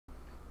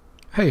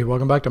Hey,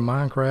 welcome back to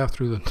Minecraft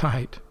Through the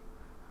Night.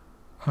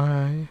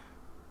 I'm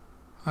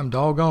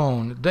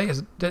doggone.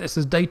 This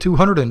is day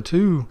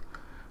 202.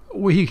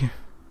 We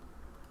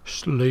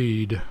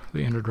slayed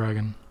the Ender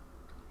Dragon.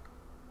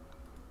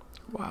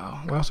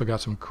 Wow. We also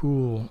got some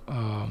cool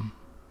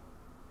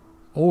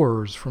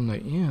ores from the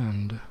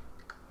end.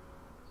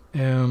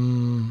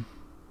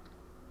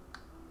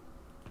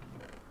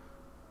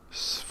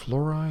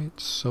 Fluorite,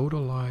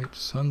 sodalite,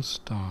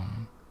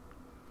 sunstone.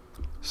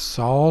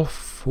 Sol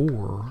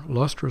 4,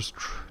 lustrous,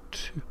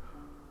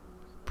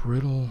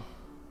 brittle,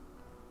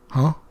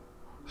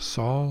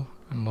 Sol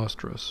and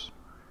lustrous.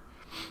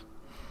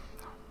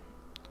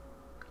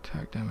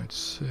 Attack damage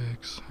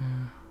 6.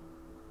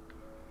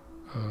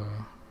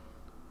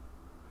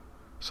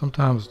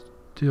 Sometimes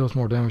deals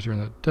more damage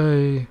during the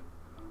day.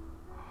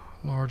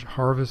 Large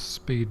harvest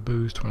speed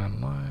boost when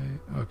in light.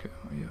 Okay,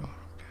 yeah,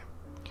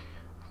 okay.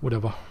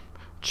 Whatever.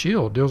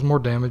 Chill deals more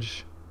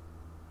damage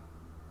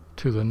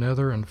to the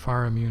nether and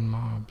fire immune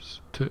mobs.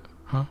 Fire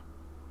immune.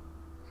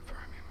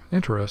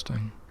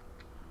 Interesting.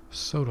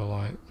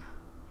 Sodalite.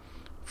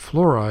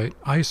 Fluorite.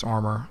 Ice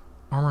armor.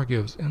 Armor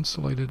gives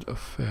insulated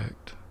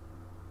effect.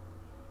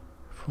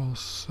 Full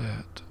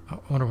set. I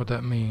wonder what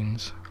that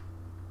means.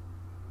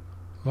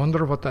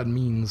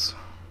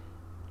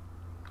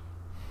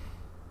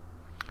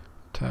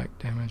 Attack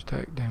damage,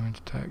 attack damage,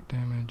 attack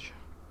damage.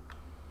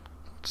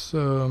 What's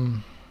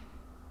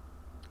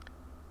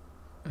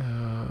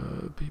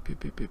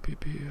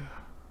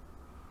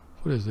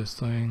what is this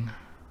thing?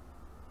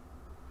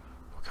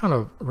 What kind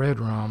of red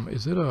rum?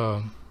 Is it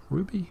a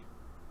ruby?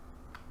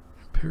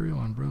 Imperial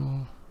and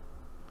brittle.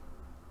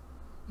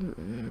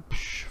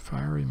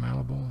 Fiery,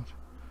 malleable.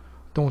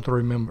 Don't want to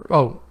remember.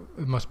 Oh,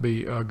 it must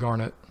be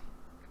garnet.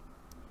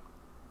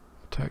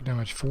 Attack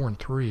damage 4 and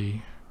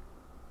 3.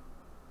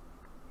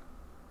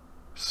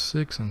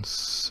 6 and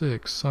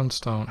 6.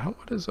 Sunstone.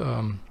 What is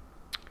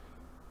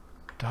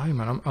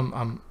diamond?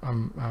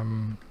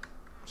 I'm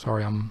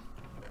sorry.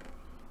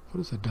 What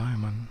is a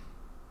diamond?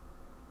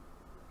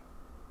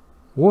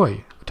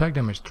 Oi, attack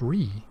damage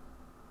 3.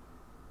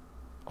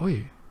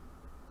 Oi.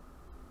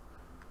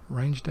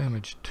 Range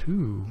damage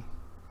 2.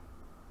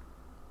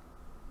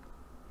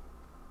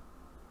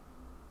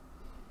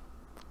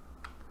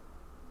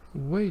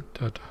 Wait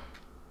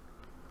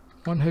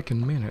one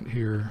heckin' minute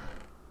here.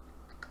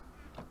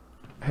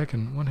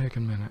 One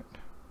heckin' minute.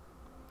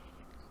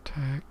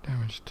 Attack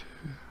damage 2.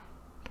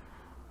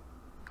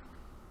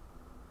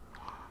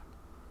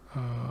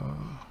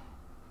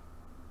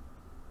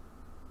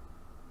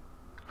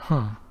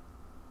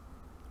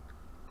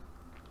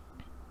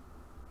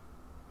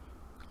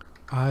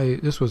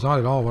 This was not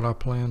at all what I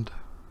planned.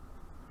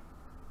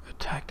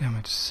 Attack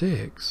damage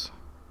 6.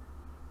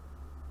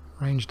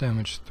 Range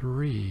damage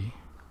 3.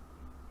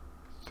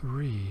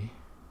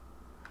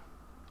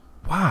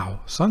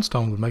 Wow,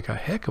 sunstone would make a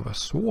heck of a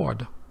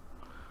sword.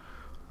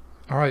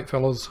 Alright,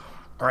 fellas.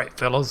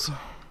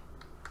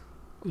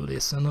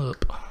 Listen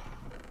up.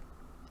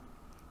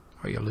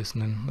 Are you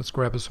listening? Let's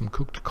grab us some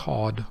cooked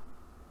cod.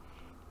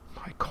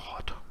 My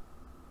God.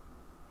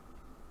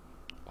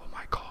 Oh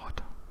my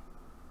God.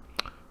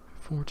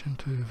 Fortune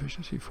 2,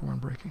 efficiency 4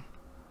 and breaking.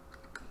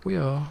 We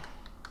are.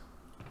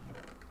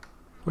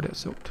 Where'd that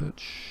silk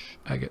touch?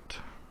 Agate.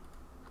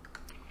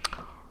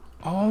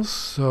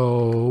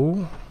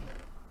 Also,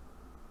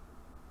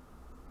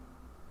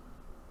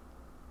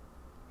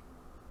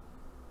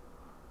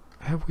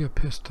 have we a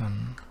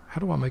piston?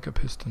 How do I make a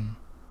piston?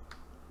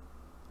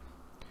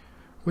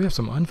 We have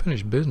some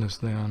unfinished business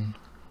then.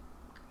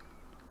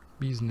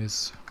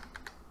 Business.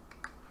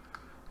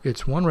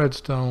 It's 1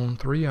 redstone,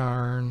 3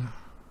 iron.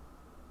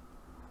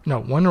 No,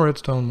 1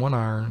 redstone, 1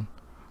 iron,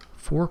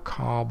 4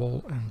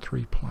 cobble, and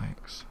 3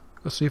 planks.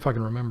 Let's see if I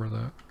can remember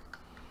that.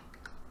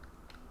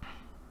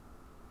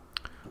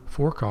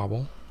 4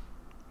 cobble.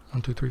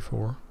 1, 2, 3,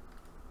 4.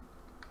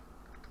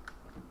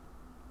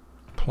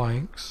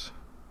 Planks.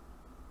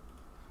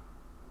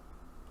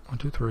 1,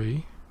 2,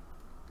 3.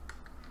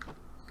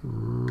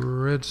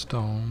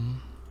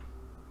 Redstone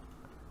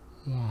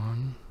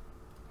 1.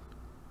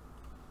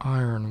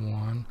 Iron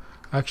 1.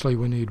 Actually,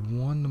 we need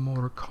 1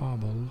 more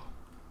cobble.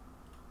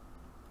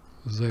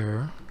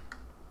 There.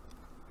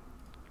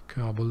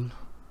 Cobble.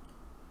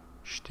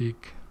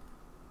 Stick.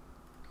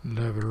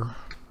 Lever.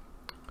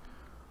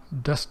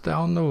 Dost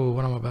thou know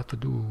what I'm about to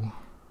do?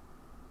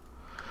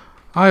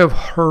 I have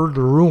heard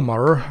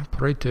rumor.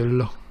 Pray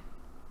tell.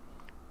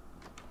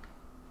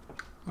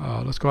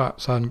 Let's go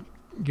outside and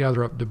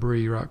gather up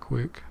debris right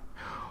quick.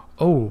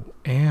 Oh,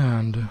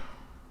 and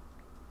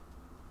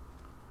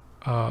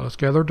let's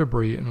gather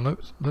debris and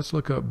let's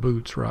look up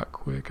boots right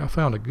quick. I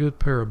found a good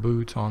pair of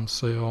boots on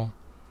sale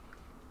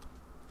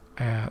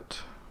at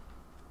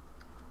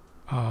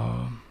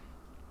I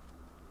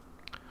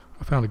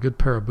found a good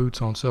pair of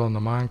boots on sale in the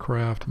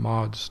Minecraft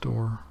mod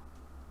store.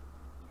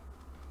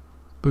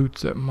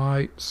 Boots that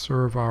might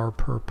serve our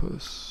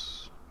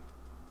purpose.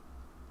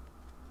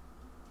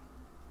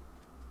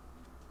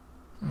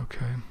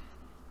 Okay.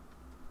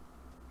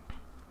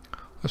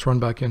 Let's run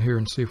back in here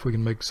and see if we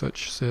can make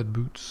such said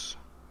boots.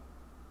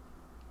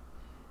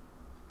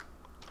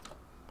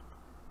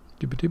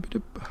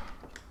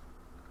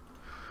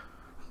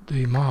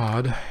 The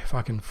mod, if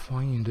I can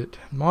find it,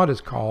 mod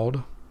is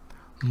called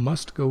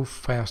Must Go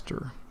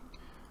Faster.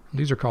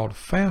 These are called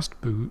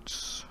fast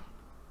boots,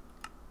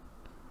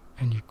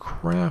 and you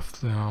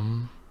craft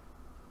them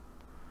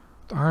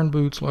with iron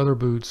boots, leather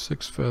boots,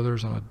 6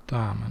 feathers, and a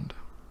diamond.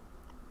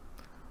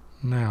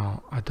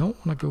 Now, I don't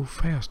want to go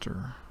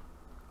faster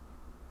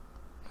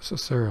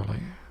necessarily.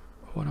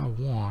 What I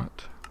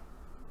want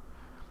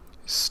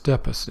is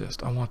step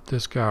assist. I want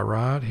this guy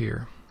right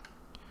here.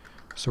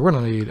 So we're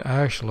going to need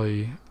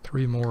actually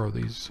 3 more of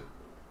these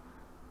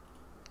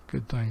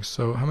good things.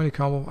 So how many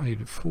cobble? I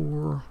needed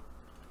 4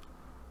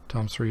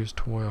 times 3 is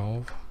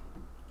 12.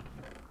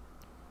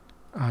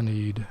 I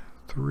need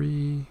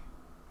 3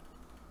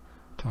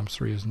 times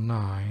 3 is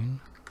 9.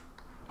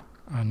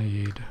 I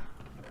need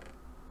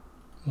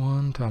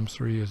 1 times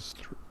 3 is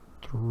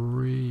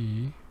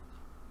 3.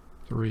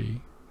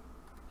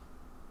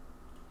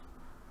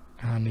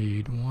 And I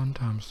need 1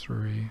 times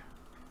 3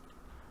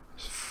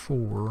 is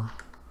 4.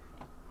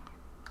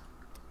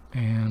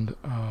 And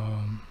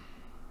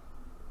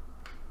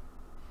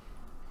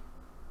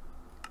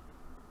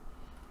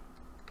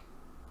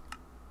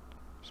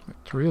let's make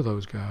 3 of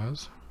those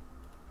guys.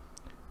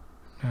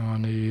 Now I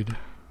need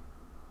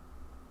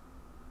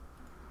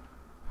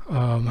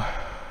a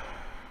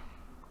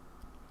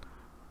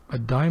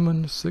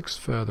diamond, 6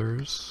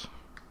 feathers.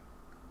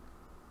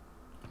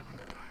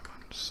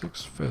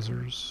 6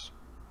 feathers.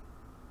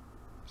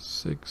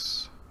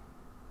 6.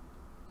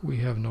 We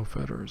have no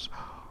feathers.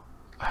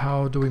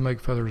 How do we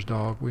make feathers,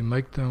 dog? We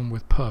make them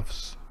with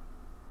puffs.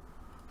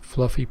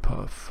 Fluffy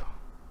puff.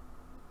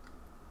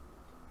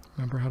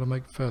 Remember how to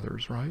make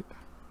feathers, right?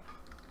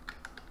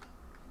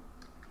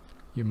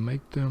 You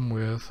make them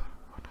with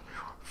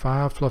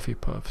 5 fluffy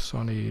puffs. So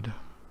I need,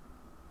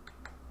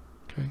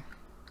 okay,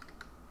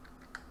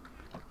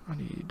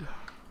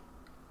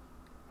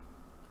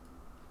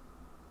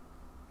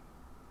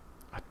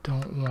 I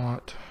don't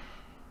want,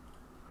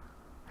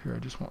 here I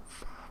just want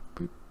 5.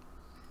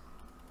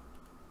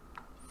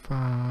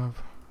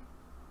 5,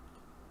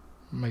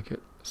 make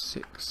it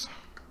 6.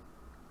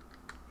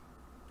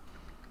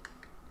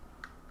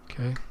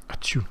 Okay,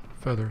 achoo,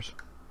 feathers.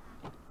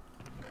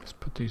 Let's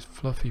put these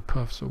fluffy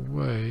puffs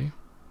away.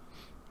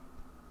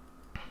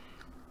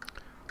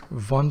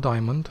 1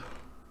 diamond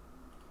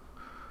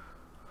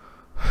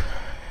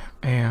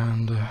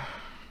and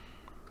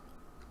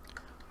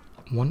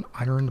 1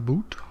 iron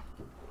boot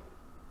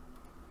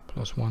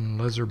plus 1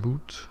 leather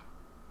boot.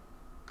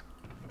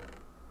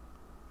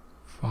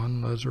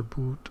 1 leather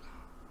boot.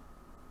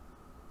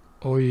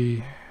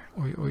 Oi,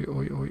 oi, oi,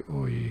 oi, oi,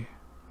 oi.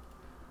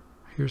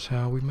 Here's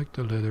how we make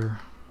the leather.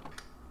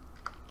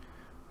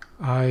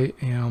 I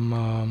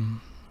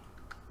am,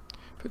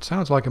 if it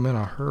sounds like I'm in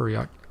a hurry,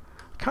 I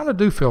kind of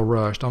do feel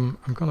rushed. I'm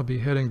going to be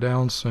heading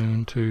down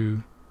soon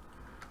to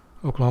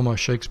Oklahoma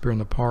Shakespeare in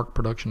the Park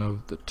production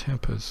of The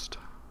Tempest,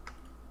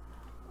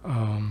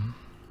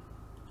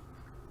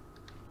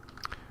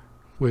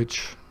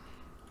 which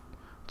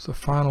it's the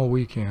final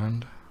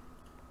weekend.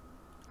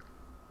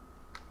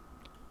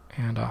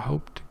 And I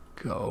hope to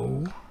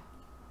go.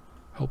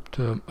 Hope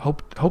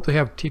they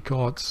have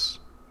ticket.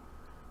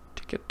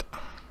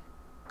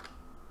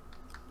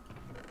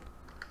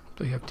 Hope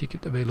they have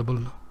ticket available.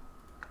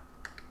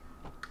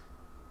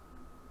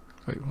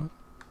 Wait, what?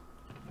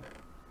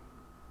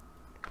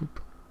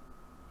 Boop.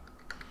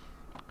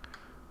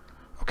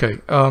 Okay.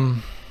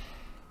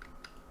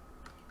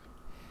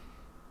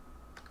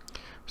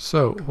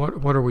 So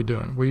what are we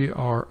doing? We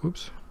are.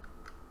 Oops.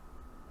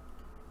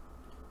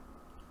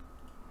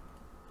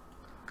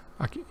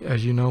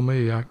 As you know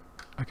me, I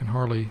can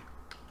hardly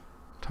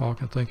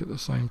talk and think at the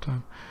same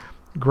time.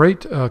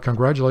 Great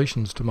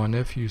congratulations to my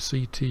nephew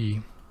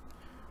CT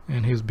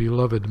and his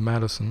beloved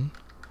Madison.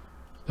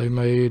 They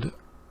made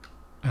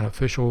an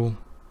official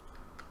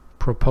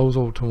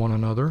proposal to one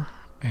another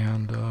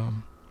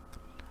and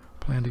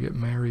plan to get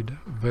married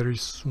very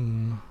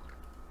soon.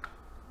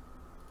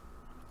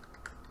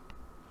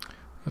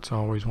 That's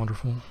always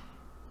wonderful.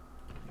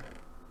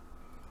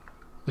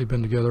 They've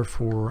been together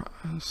for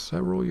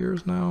several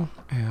years now,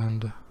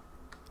 and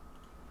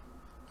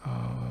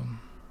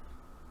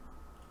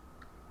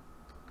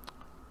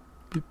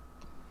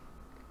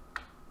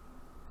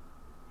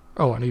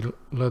oh, I need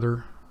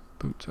leather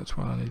boots. That's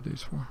what I need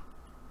these for.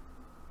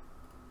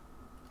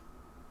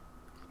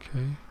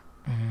 Okay,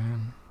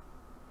 and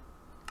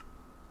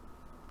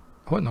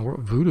what in the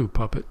world? Voodoo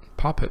puppet.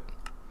 Pop it.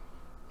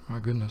 My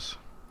goodness.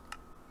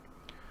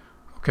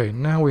 Okay,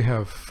 now we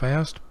have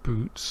fast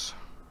boots.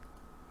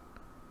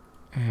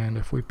 And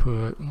if we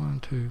put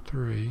 1, 2,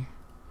 3,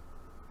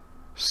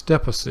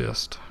 step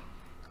assist.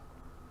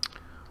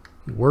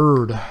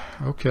 Word.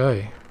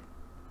 Okay.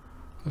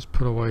 Let's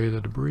put away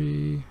the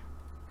debris,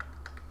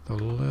 the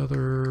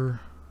leather,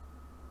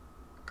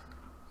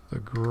 the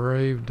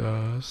grave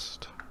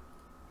dust.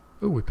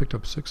 Oh, we picked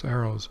up 6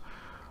 arrows.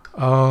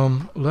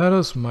 Let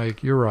us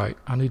make, you're right,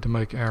 I need to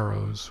make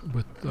arrows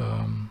with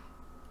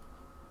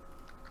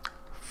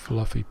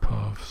fluffy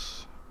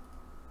puffs.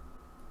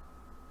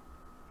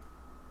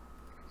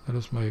 Let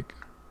us make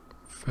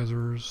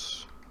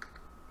feathers.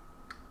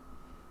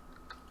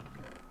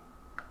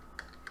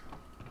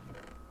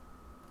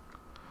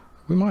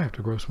 We might have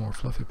to grow some more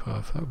fluffy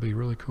puff. That would be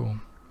really cool.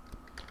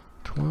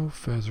 12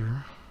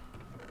 feather.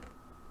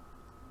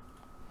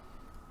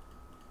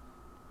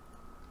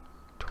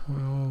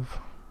 12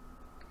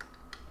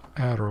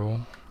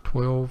 adderall.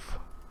 12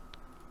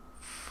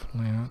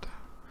 flint.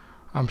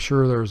 I'm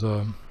sure there's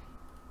a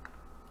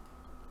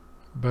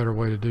better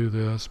way to do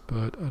this,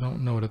 but I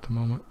don't know it at the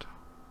moment.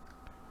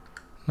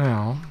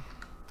 Now,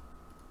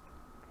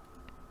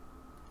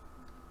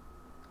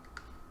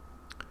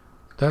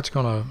 that's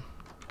gonna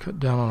cut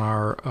down on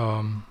our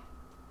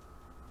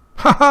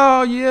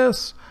haha,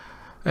 yes,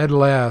 at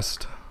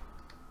last.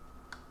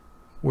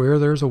 Where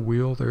there's a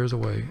will, there's a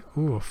way.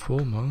 Ooh, a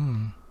full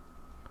moon.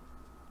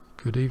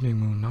 Good evening,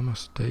 moon.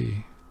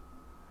 Namaste.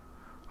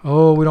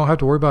 Oh, we don't have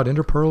to worry about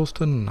ender pearls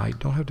tonight.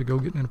 Don't have to go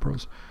get ender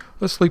pearls.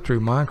 Let's sleep through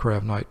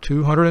Minecraft night.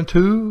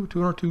 202.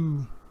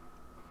 202.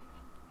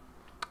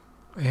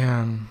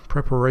 And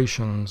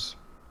preparations.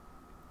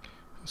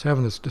 I was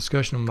having this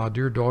discussion with my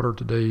dear daughter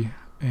today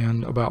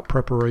and about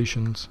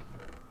preparations.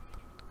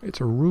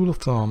 It's a rule of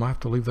thumb. I have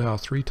to leave the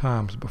house 3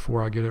 times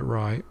before I get it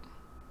right.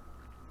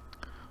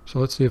 So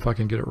let's see if I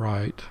can get it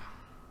right.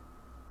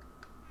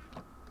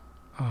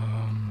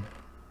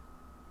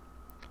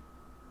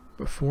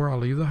 Before I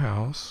leave the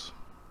house,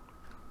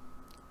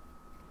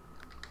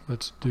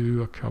 let's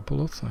do a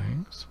couple of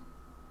things.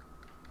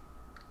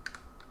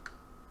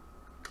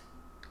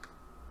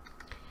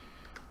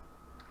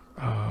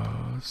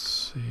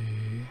 Let's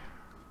see.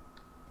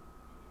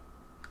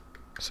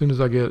 As soon as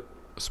I get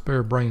a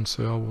spare brain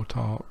cell, we'll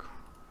talk.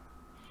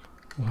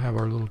 We'll have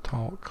our little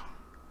talk.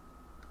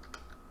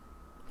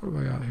 What do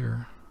I got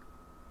here?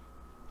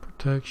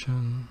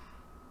 Protection.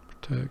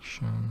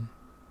 Protection.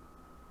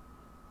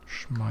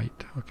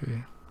 Smite.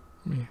 Okay.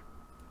 Me.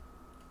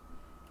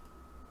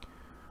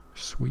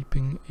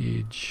 Sweeping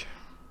edge.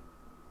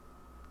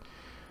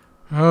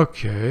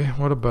 Okay.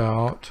 What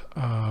about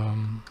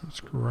let's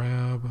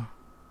grab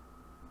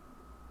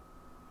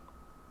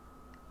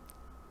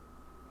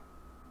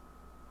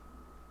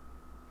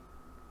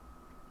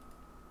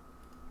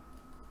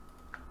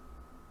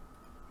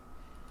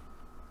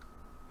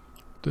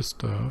this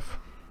stuff.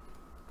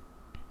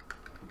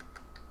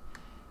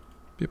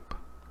 Yep.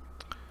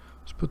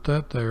 Let's put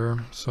that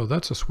there. So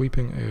that's a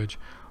sweeping edge.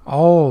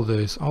 All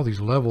these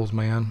levels,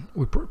 man.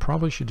 We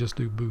probably should just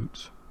do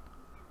boots.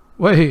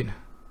 Wait.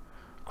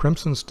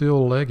 Crimson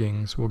steel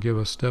leggings will give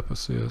us step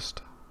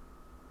assist.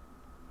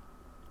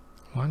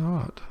 Why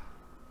not?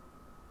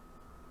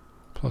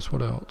 Plus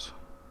what else?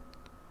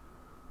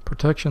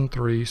 Protection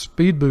 3,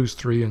 speed boost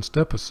 3, and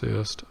step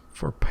assist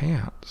for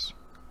pants.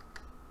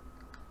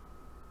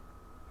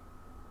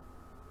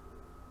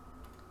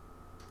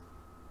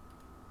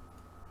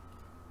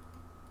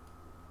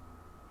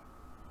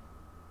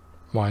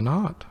 Why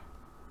not?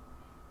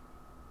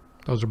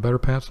 Those are better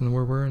pants than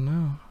we're wearing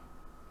now.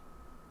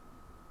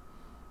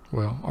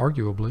 Well,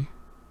 arguably.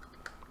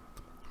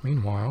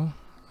 Meanwhile,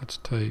 let's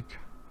take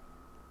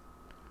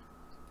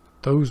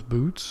those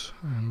boots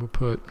and we'll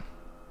put...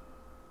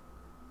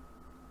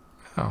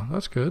 Oh,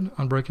 that's good.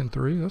 Unbreaking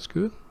 3, that's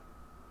good.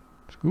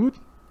 It's good.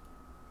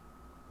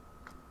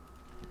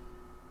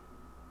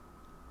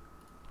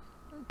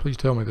 Please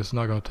tell me this is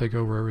not going to take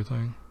over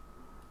everything.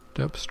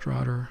 Depth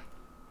Strider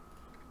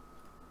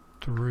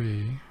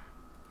 3.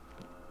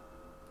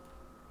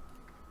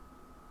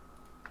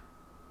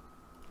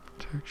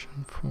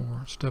 Protection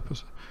 4. Step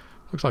assist.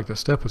 Looks like the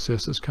step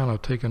assist is kind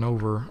of taken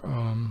over.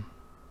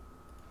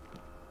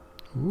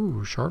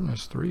 Ooh,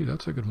 sharpness 3.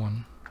 That's a good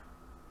one.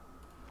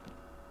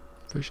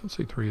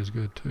 Efficiency 3 is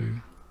good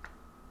too.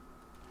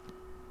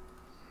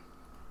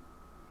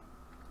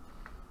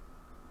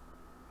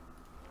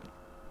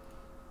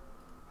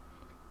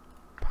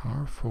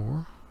 Power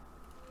 4.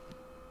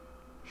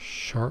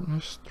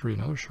 Sharpness 3.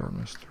 Another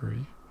sharpness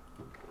 3.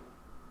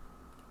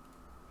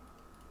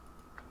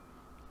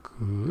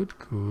 Good,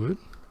 good.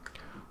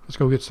 Let's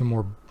go get some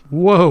more.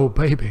 Whoa,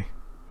 baby.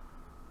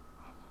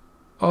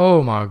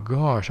 Oh my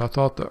gosh. I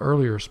thought the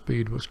earlier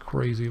speed was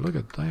crazy. Look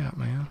at that,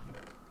 man.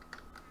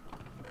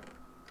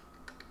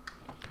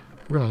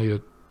 We're going to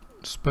need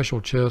a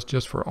special chest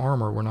just for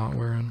armor we're not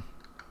wearing.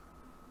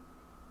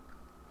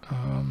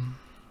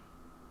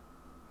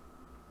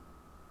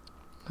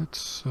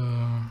 Let's...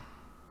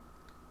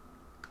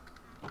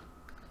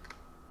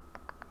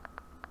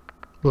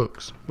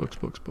 Books. Books,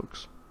 books,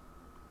 books.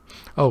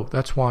 Oh,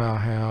 that's why I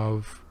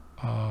have...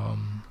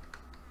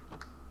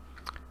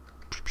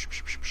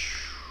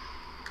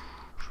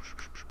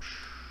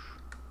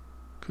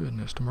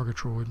 Goodness, to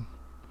Murgatroyd.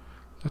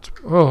 That's...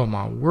 Oh,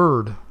 my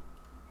word.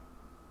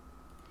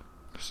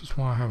 This is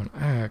why I have an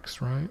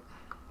axe, right?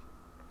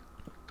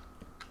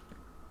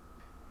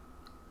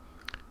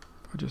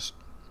 If I just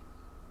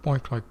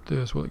boink like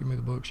this, will it give me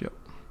the books? Yep.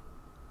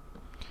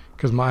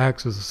 Because my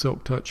axe is a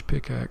Silk Touch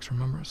pickaxe,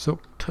 remember?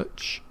 Silk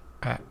Touch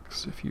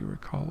axe, if you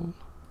recall.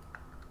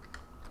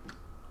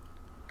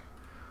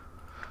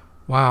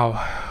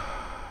 Wow.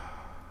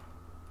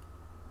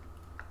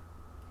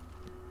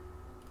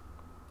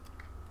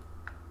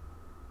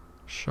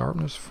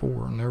 Sharpness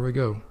 4, and there we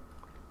go.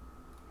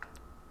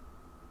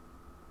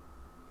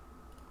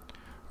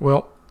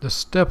 Well, the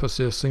step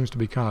assist seems to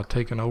be kind of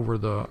taking over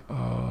the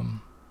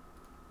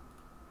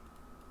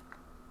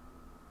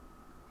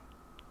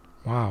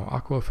wow,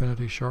 Aqua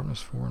Affinity,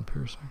 Sharpness 4, and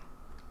Piercing.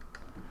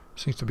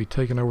 Seems to be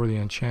taking over the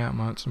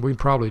enchantments, and we can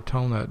probably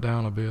tone that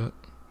down a bit.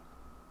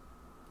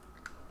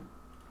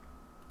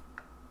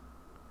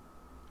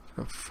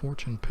 Got a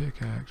Fortune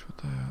Pickaxe with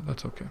that.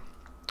 That's okay.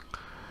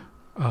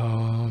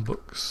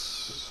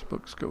 Books.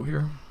 Books go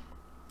here.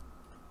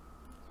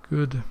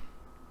 Good.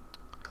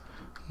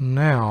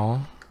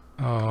 Now,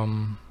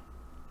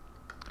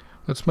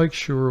 let's make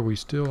sure we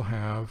still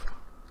have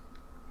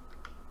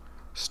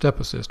step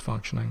assist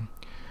functioning.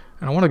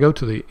 And I want to go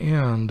to the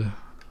end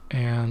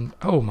and,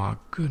 oh my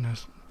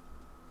goodness.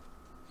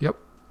 Yep.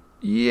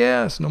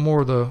 Yes, no more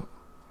of the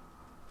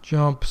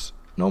jumps.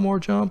 No more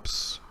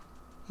jumps.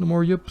 No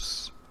more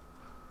yips.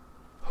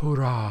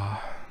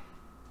 Hoorah.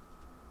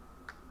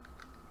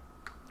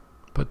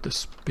 But the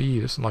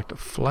speed, this is like the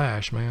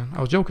Flash, man.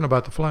 I was joking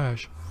about the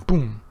Flash.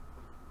 Boom.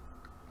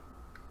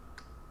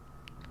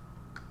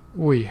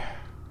 Oi.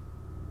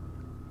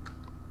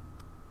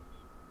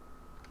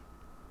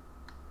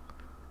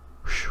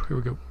 Here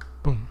we go.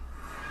 Boom.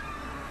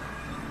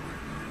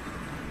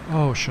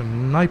 Oh,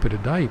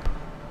 shnipe-a-da-dipe.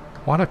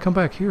 Why'd I come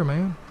back here,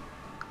 man?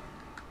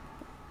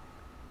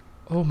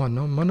 Oh, my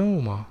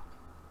melanoma.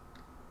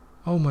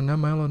 Oh, my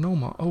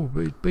melanoma. Oh,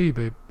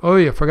 baby. Oh,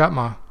 yeah, forgot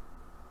my...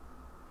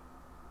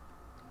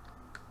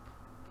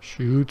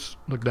 Shoots.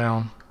 Look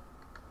down.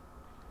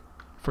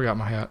 Forgot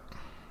my hat.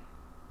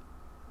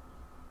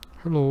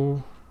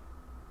 Hello.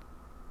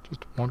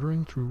 Just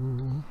wandering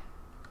through.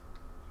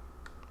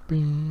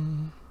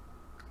 Bing.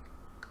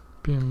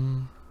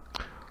 Bim.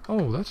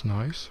 Oh, that's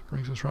nice.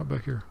 Brings us right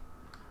back here.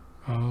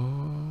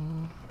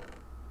 Oh.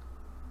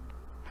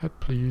 Hat,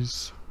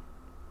 please.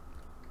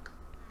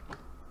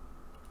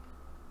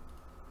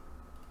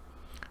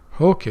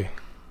 Okay.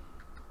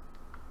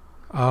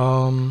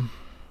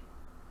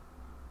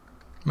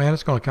 Man,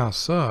 it's gonna kind of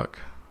suck.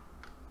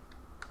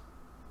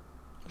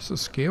 This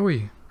is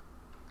scary.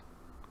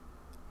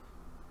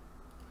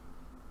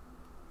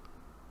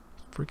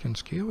 Freaking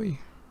scary.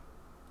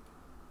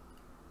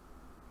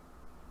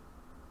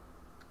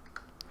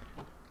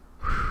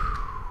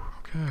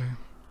 Okay.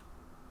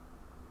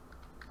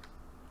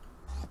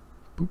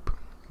 Boop.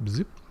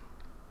 Zip.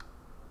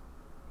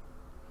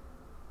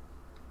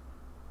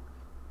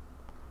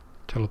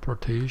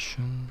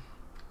 Teleportation.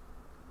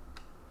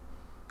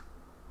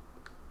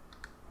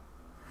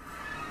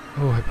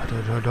 Oh, I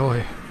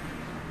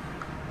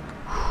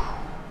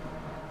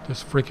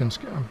this freaking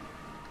I'm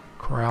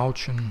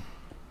crouching.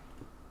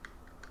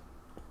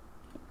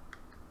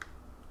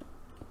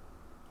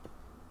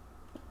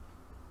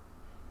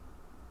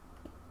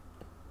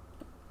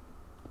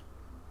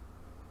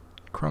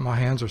 My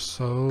hands are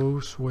so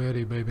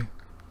sweaty, baby.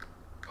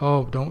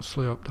 Oh, don't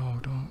slip. Oh,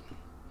 don't.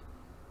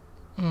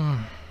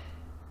 I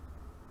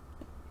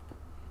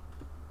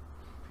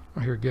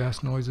hear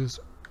gas noises.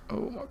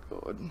 Oh my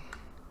god.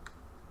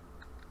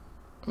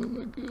 Oh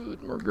my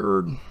god, my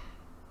god.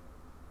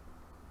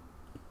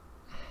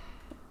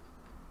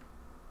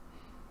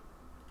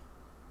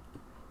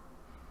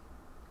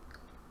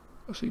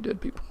 I see dead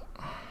people.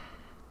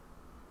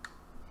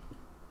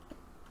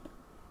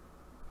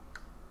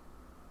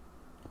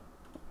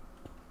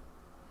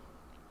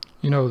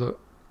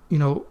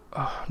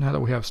 Now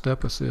that we have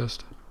step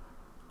assist, it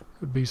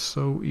would be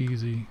so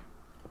easy.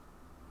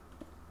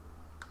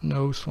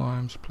 No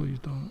slimes, please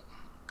don't.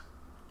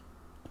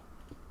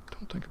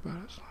 Don't think about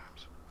it,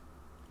 slimes.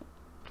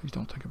 Please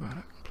don't think about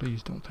it.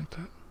 Please don't think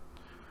that.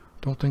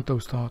 Don't think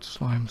those thoughts,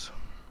 slimes.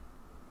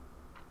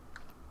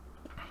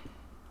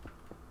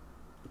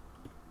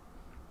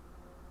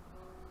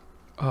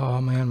 Oh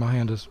man,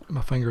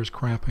 my finger is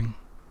cramping.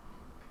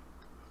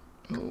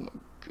 Oh my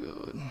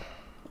god.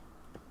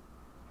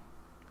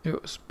 It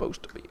was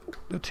supposed to be over.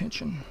 The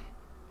tension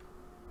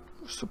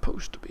was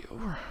supposed to be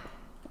over.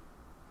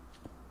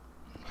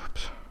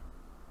 Oops.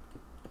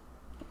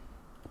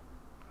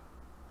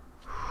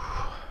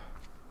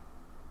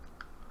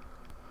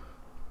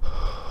 Oh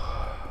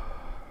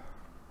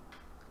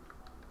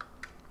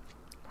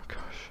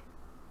gosh.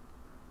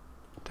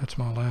 That's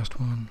my last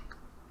one.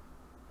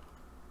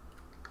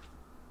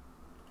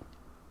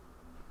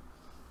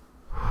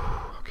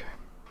 Okay.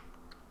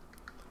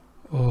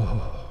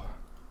 Oh.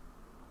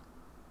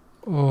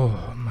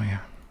 Oh man.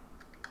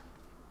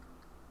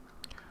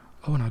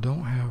 Oh, and I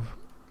don't have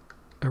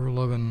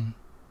ever-loving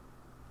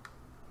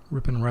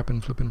ripping,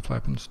 rapping, flipping,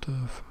 flapping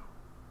stuff.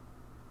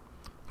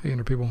 Hey,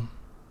 Ender people.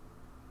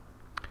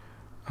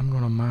 I'm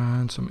gonna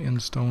mine some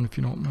endstone if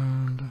you don't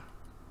mind.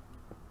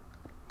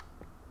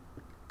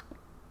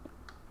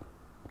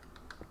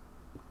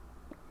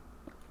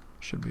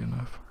 Should be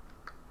enough.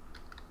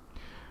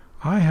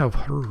 I have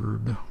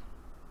heard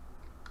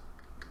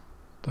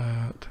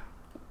that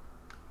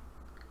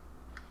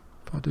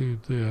if I do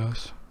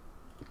this,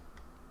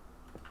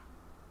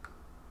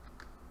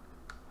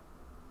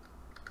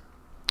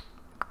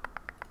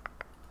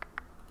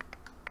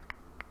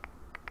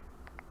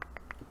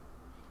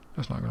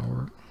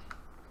 work.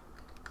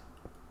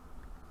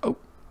 Oh.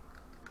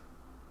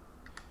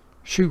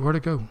 Shoot, where'd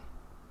it go?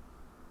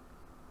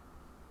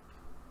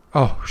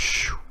 Oh,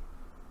 shoot.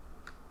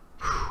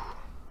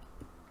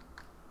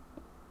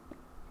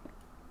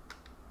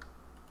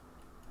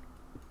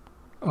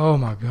 Oh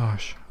my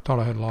gosh. Thought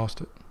I had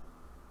lost it.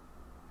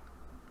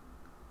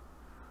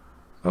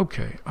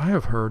 Okay, I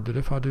have heard that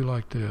if I do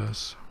like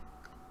this,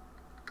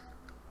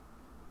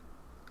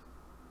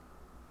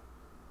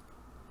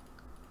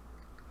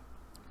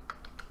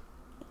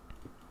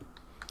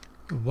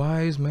 a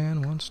wise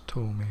man once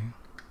told me,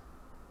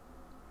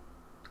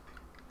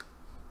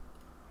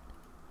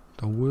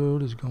 the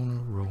world is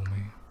gonna roll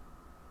me.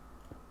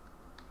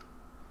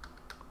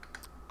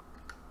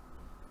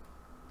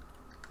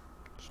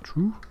 It's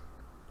true.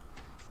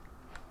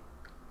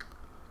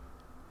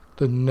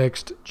 The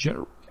next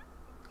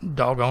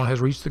doggone has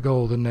reached the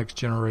goal, the next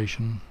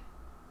generation.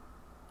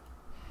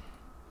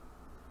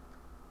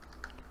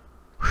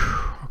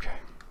 Whew, okay.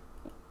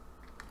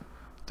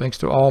 Thanks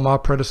to all my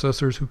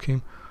predecessors who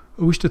came.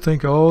 I wish to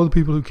thank all the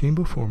people who came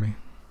before me.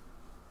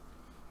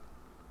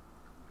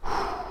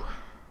 Whew.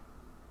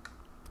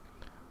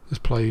 This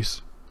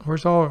place.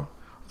 Where's all...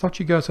 I thought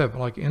you guys have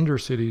like ender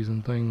cities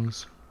and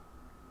things.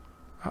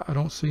 I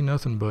don't see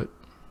nothing but...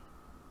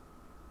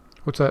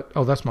 What's that?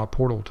 Oh, that's my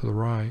portal to the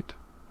right.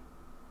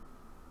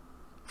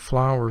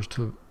 Flowers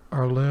to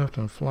our left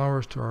and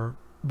flowers to our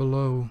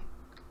below.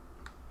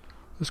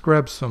 Let's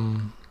grab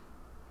some...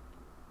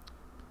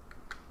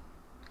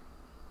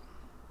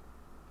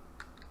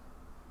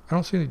 I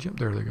don't see any gems.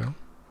 There they go.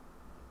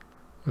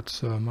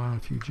 Let's mine a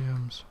few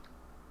gems.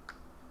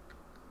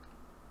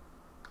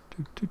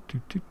 Do do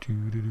do do do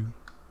do do.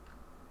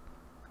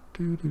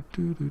 Do do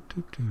do do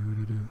do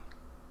do do.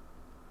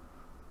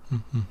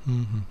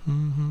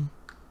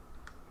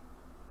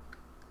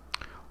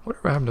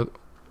 Whatever happened to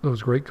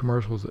those great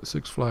commercials at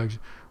Six Flags?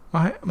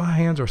 My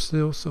hands are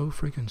still so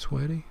freaking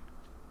sweaty.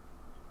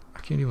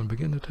 I can't even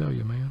begin to tell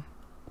you, man.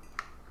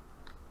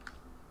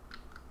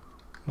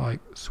 Like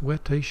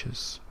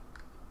sweatacious.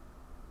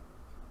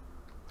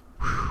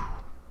 Whew.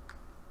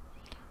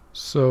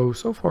 So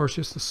far it's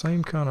just the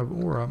same kind of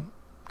ore. I'm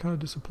kind of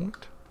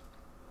disappointed.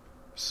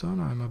 Sun,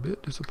 I'm a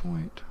bit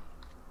disappointed.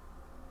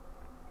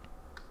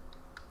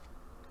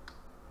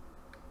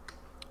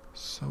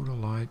 Soda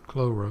light,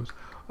 glow rose.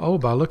 Oh,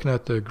 by looking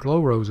at the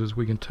glow roses,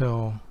 we can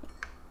tell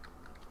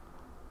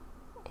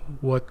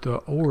what the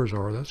ores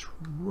are. That's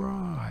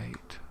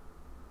right.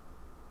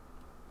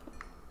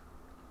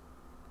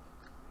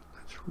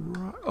 That's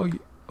right. Oh, yeah.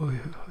 Oh, yeah.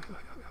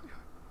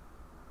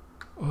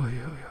 Oh,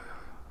 yeah.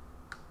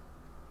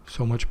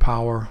 So much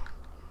power.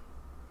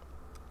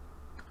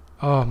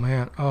 Oh,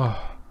 man.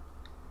 Oh.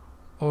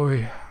 Oh,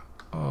 yeah.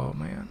 Oh,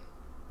 man.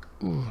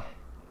 Ooh.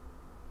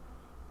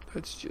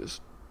 That's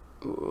just...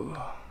 Ooh.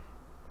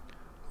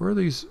 Where are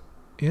these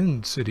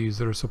end cities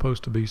that are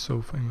supposed to be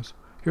so famous?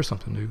 Here's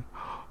something new.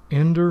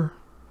 Ender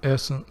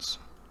essence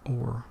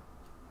ore.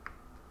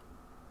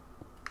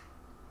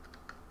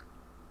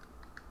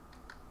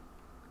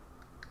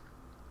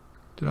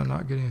 Did I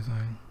not get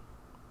anything?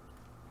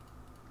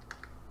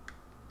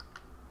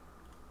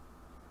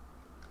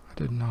 I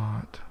did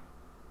not.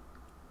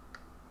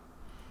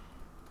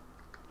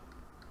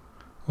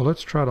 Well,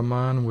 let's try to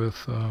mine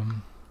with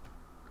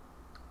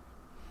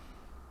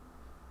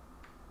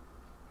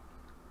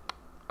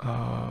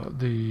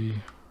the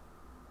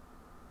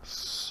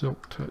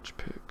silk touch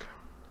pick.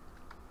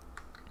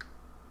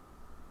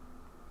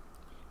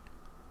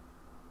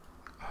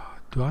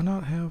 Do I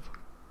not have?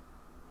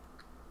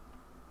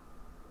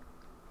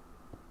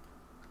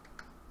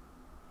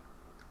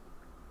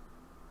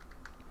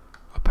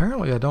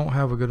 Apparently I don't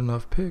have a good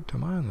enough pick to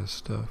mine this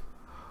stuff.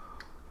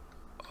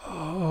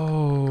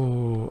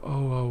 Whoa.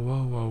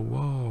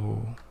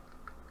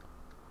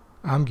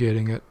 I'm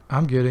getting it.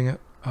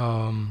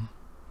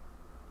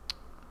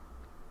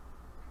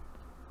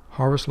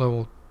 Harvest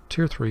level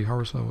tier 3,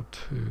 harvest level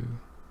 2,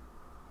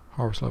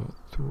 harvest level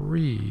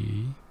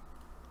 3.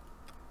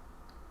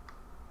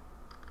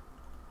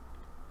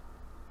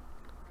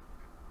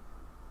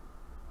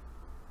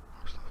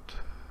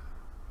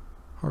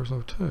 Harvest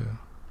level 2.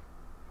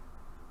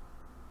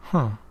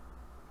 Huh.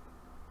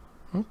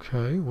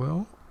 Okay,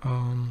 well,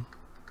 I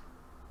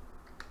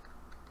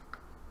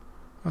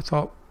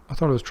thought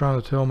it was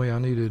trying to tell me I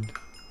needed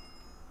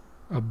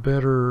a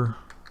better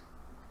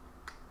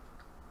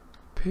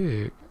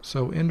pig.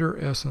 So ender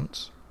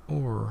essence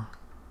ore.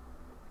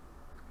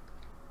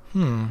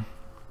 Okay,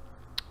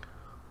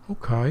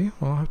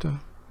 well I'll have to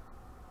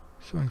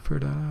see if I can figure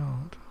that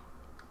out.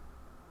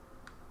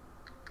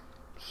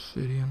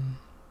 Obsidian.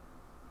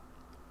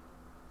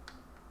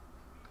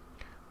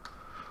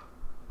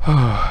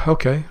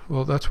 Okay,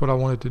 well that's what I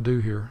wanted to do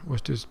here, was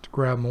just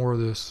grab more of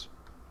this,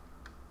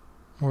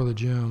 more of the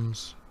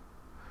gems.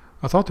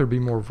 I thought there'd be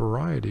more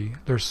variety.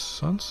 There's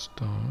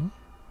sunstone.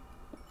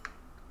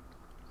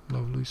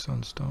 Lovely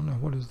sunstone. Now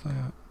what is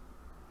that?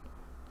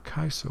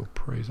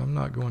 Chrysoprase. I'm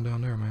not going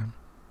down there, man.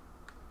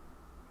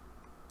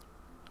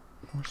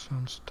 More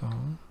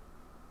sunstone.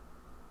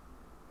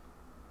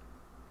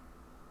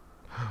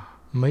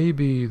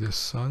 Maybe the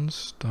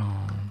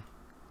sunstone.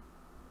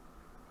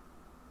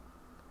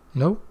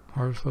 Nope,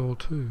 harvest level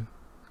 2.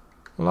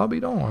 Well, I'll be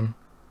darned.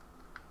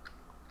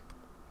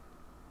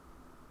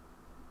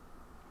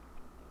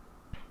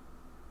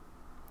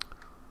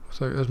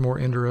 So there's more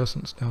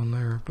iridescence down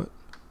there, but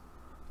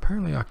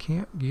apparently I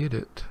can't get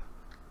it.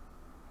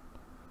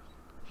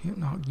 Can't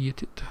not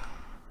get it.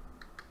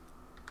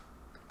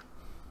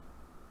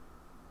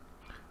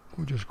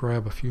 We'll just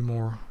grab a few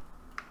more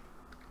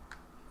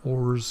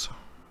ores.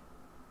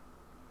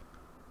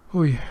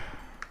 Oy.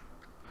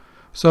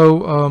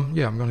 So,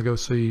 yeah, I'm going to go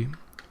see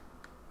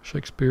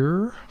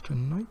Shakespeare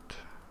tonight.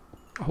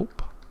 I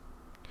hope.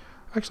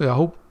 Actually,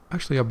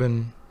 I've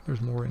been...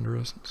 There's more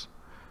iridescence.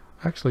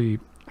 Actually,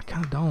 I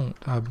kind of don't.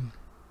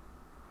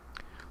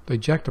 They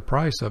jacked the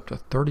price up to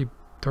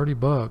 30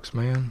 bucks,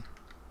 man.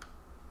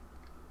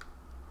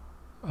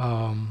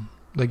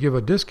 They give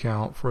a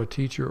discount for a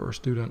teacher or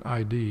student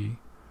ID,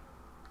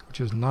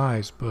 which is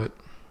nice, but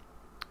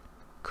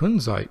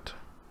Kunzite.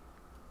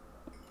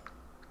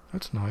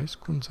 That's nice,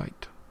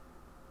 Kunzite.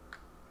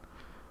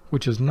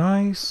 Which is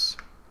nice,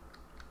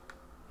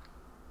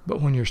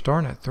 but when you're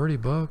starting at 30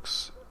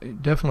 bucks,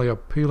 definitely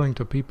appealing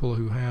to people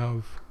who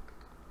have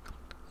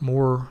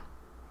more.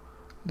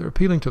 They're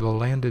appealing to the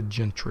landed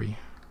gentry,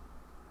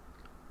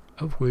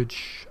 of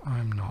which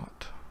I'm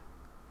not.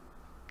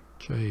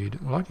 Jade.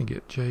 Well, I can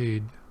get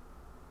jade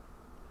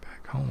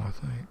back home, I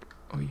think.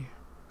 Oh yeah.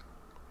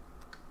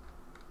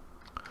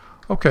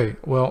 Okay.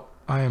 Well,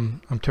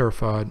 I'm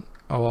terrified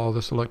of all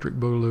this electric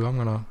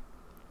boogaloo.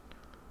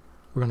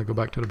 We're gonna go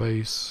back to the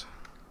base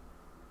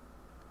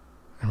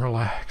and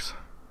relax.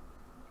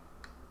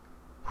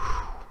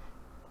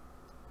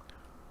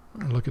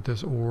 And look at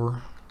this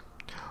ore.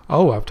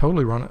 Oh, I've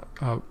totally run it.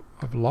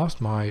 I've lost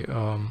my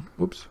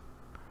whoops.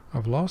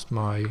 I've lost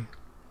my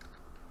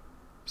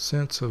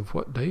sense of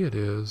what day it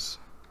is.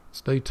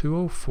 It's day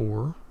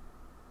 204.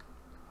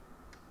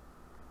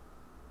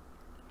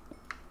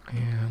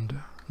 And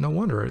no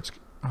wonder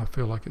I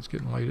feel like it's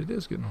getting late. It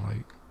is getting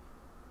late.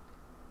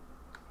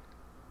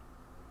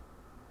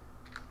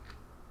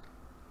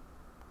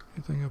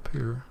 Anything up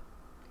here?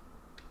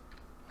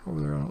 Over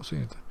there I don't see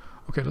anything.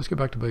 Okay, let's get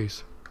back to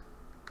base.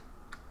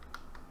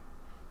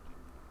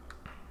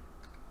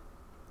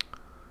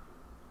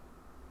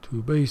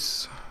 To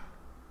base.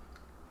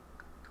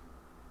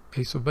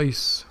 Ace of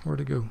base.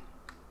 Where'd it go?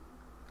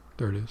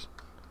 There it is.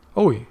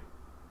 Oh, yeah.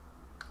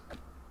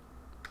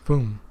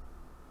 Boom.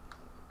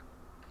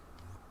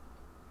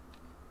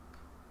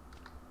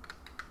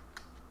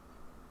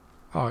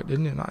 Oh, it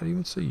didn't not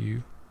even see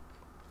you.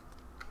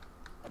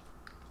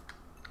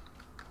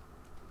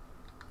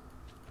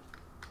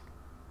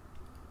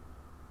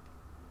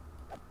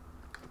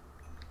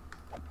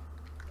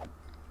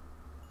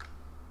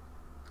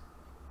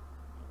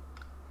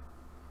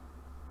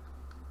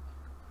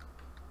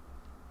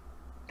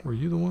 Were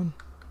you the one?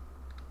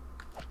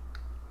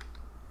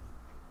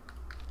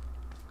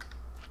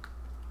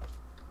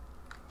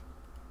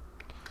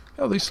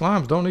 Oh, these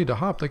slimes don't need to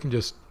hop. They can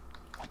just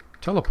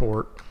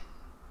teleport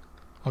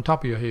on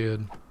top of your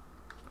head.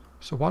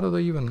 So why do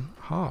they even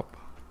hop?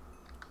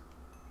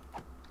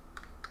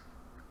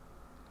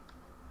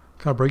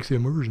 Kind of breaks the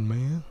immersion,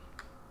 man.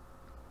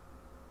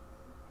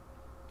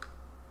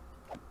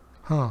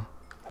 Huh.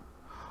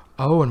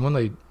 Oh, and when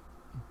they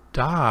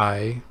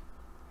die,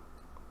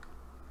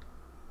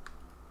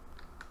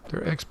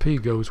 their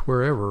XP goes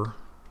wherever.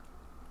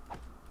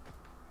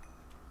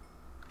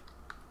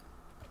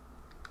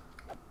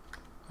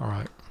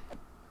 Alright.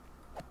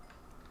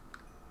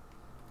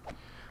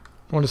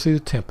 Going to see the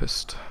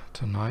Tempest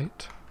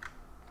tonight.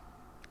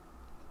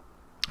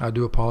 I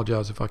do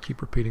apologize if I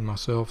keep repeating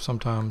myself.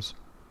 Sometimes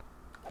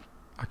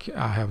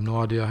I have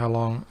no idea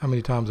how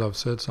many times I've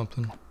said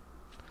something,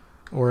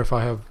 or if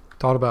I have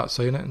thought about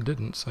saying it and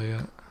didn't say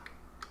it.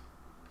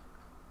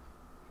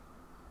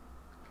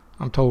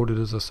 I'm told it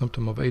is a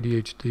symptom of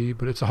ADHD,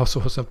 but it's also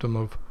a symptom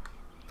of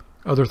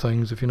other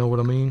things, if you know what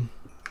I mean.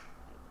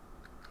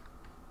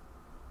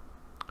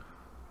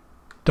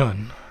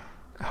 Done.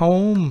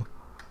 Home.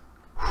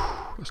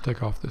 Let's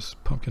take off this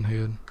pumpkin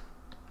head.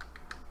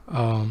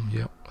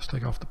 Yep, let's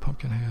take off the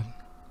pumpkin head.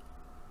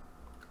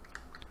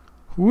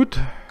 Wood.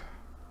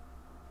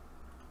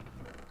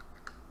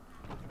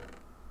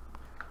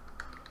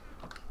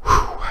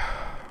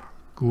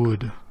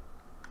 Good.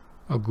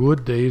 A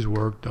good day's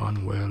work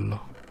done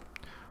well.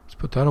 Let's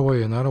put that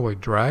away and that away.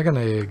 Dragon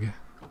egg.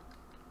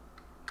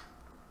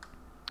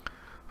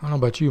 I don't know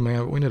about you, man,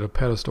 but we need a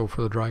pedestal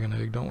for the dragon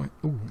egg, don't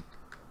we? Ooh.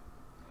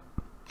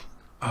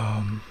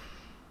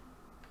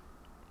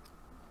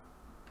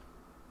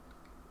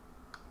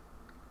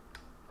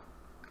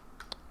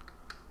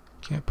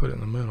 Can't put it in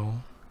the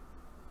middle.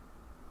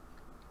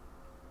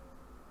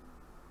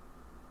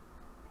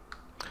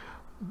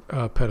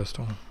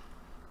 Pedestal.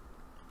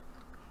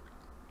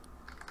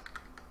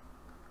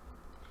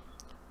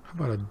 How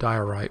about a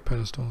diorite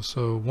pedestal?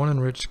 So 1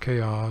 enriched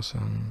chaos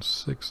and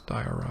 6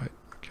 diorite.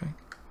 Okay.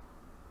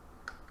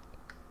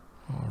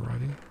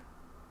 Alrighty.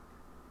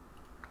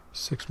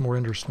 6 more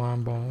ender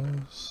slime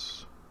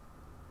balls.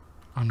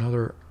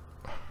 Another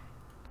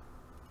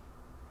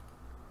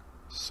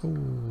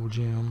soul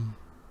gem.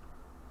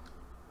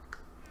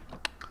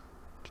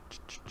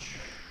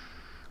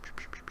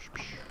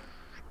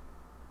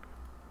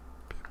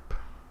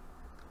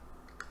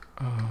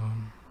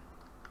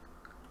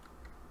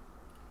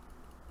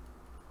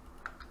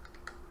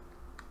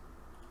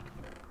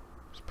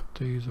 Let's put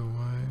these away.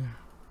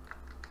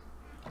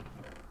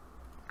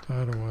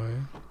 That away.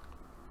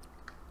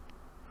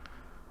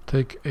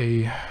 Take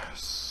a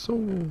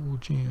soul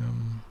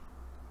gem.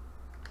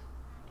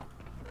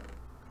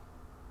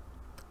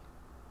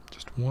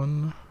 Just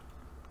one.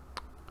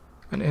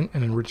 An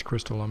enriched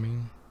crystal, I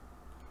mean.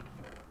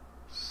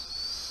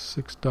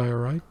 6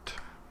 diorite.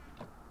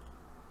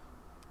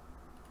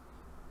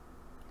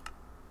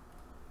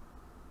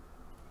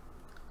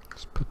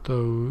 Let's put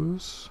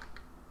those.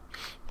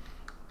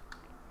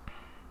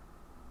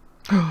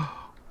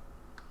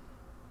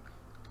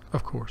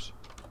 Of course.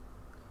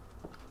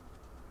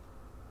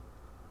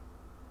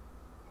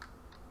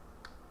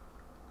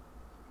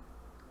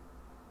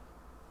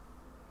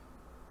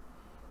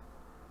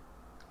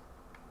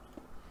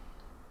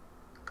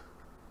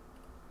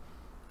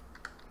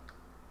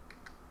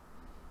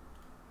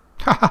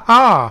 Ha ha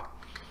ha!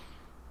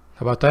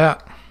 How about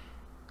that?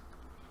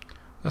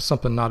 That's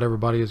something not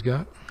everybody has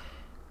got.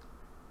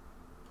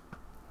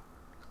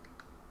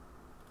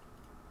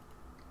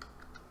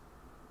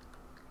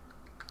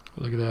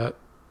 Look at that.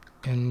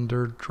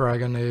 Ender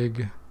dragon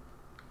egg.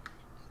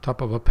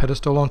 Top of a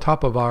pedestal on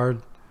top of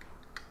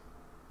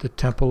the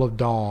Temple of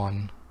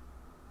Dawn.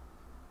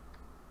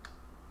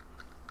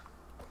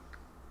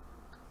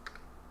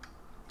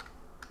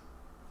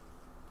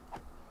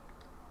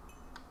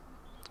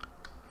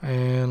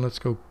 And let's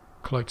go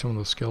collect some of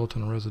the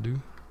skeleton residue.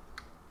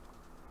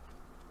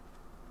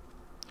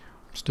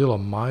 I'm still a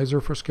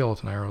miser for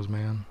skeleton arrows,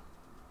 man.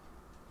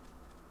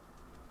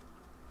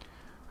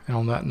 And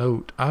on that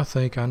note, I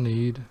think I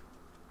need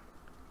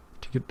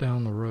to get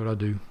down the road. I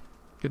do.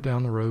 Get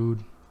down the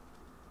road.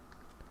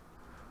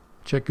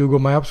 Check Google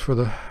Maps for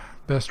the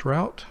best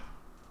route.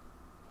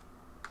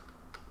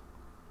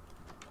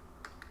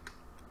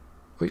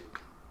 Wait.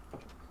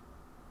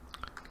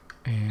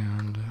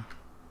 And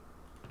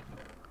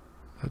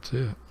that's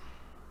it.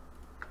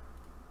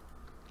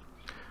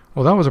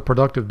 Well, that was a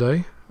productive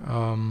day.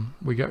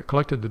 We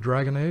collected the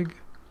dragon egg,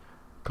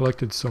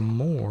 collected some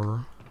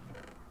more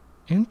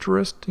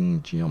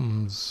interesting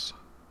gems.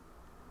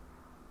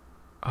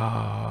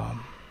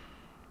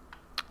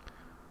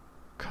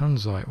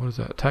 Kunzite, what is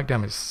that? Attack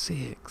damage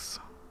 6.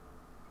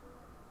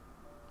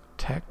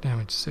 Attack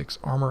damage 6,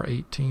 armor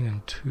 18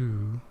 and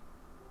 2.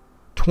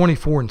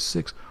 24 and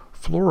 6.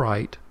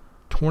 Fluorite,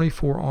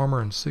 24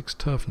 armor and 6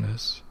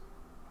 toughness.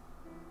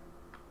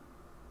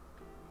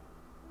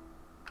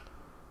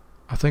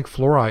 I think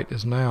fluorite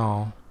is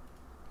now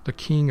the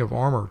king of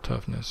armor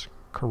toughness,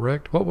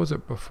 correct? What was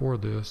it before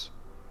this?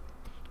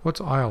 What's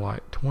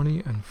iolite?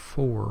 20 and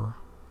 4.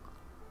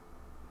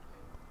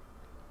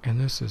 And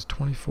this is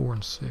 24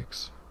 and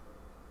 6.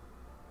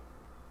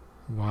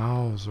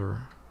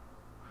 Wowzer.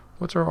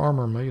 What's our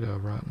armor made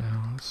of right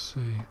now? Let's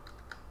see.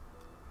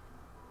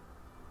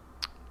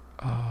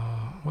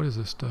 What is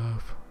this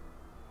stuff?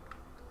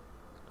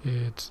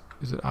 Is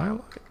it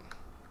iolite?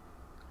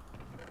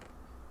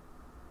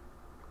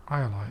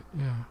 Iolite,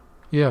 yeah.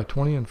 Yeah,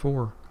 20 and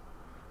 4.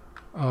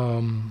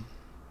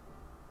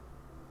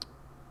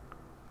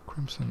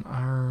 Crimson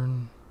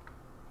iron.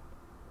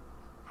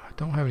 I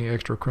don't have any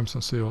extra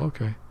crimson steel.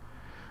 Okay.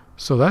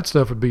 So that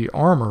stuff would be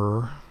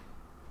armor.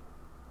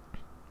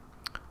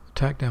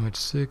 Attack damage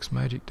 6,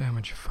 magic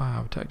damage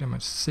 5, attack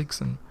damage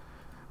 6, and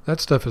that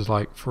stuff is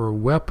like for a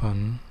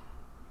weapon.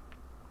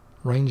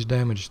 Range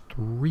damage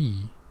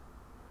 3.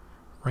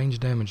 Range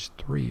damage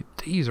 3.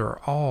 These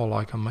are all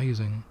like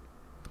amazing.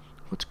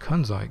 What's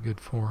Kunzite good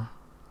for?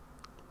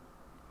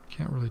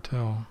 Can't really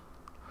tell.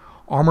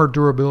 Armor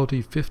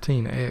durability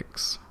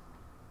 15x.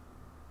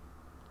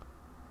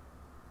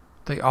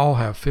 They all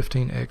have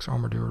 15x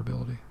armor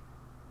durability.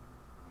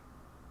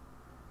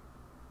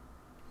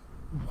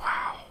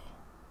 Wow.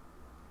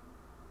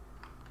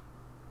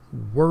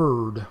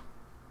 Word.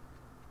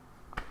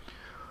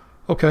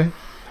 Okay.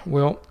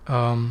 Well,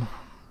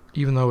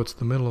 even though it's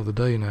the middle of the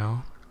day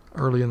now,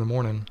 early in the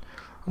morning,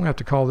 I'm going to have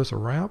to call this a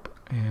wrap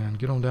and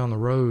get on down the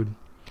road.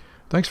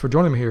 Thanks for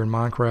joining me here in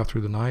Minecraft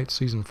Through the Night,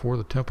 Season 4,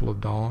 The Temple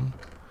of Dawn.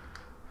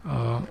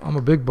 I'm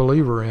a big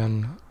believer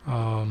in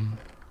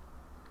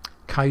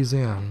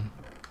Kaizen.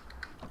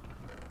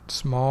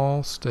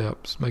 Small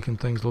steps, making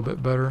things a little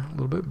bit better, a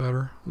little bit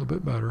better, a little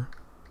bit better.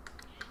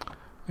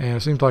 And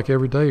it seems like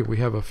every day we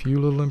have a few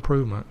little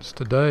improvements.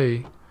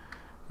 Today,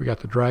 we got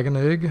the dragon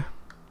egg.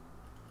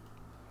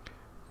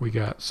 We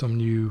got some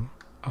new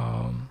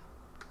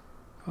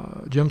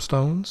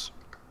gemstones.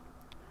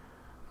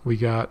 We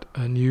got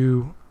a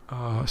new,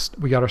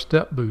 we got our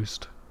step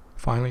boost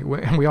finally,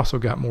 and we also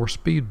got more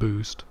speed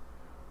boost.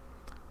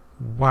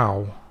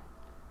 Wow.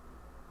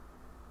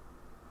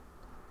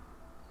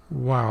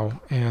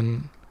 Wow.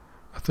 And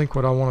I think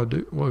what I want to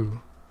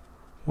do,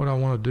 what I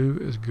want to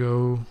do is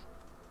go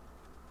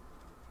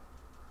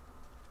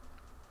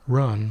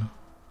run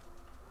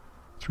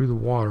through the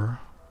water,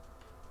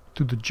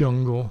 through the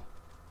jungle.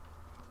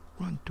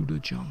 Run through the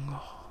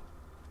jungle.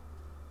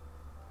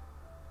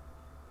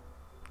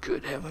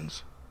 Good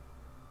heavens.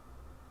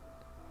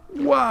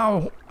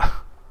 Wow.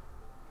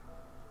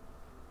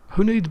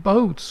 Who needs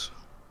boats?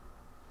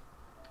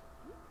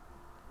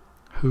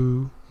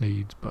 Who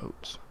needs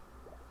boats?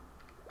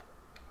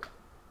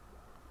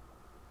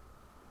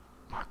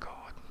 My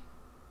God.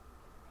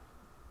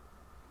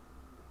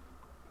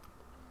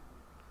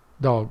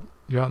 Dog,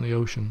 you're out in the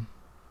ocean.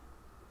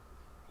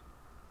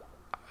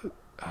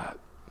 I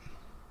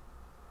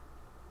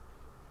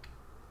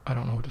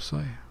don't know what to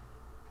say.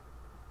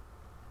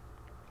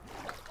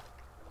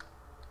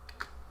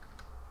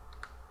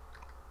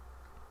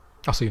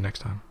 I'll see you next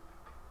time.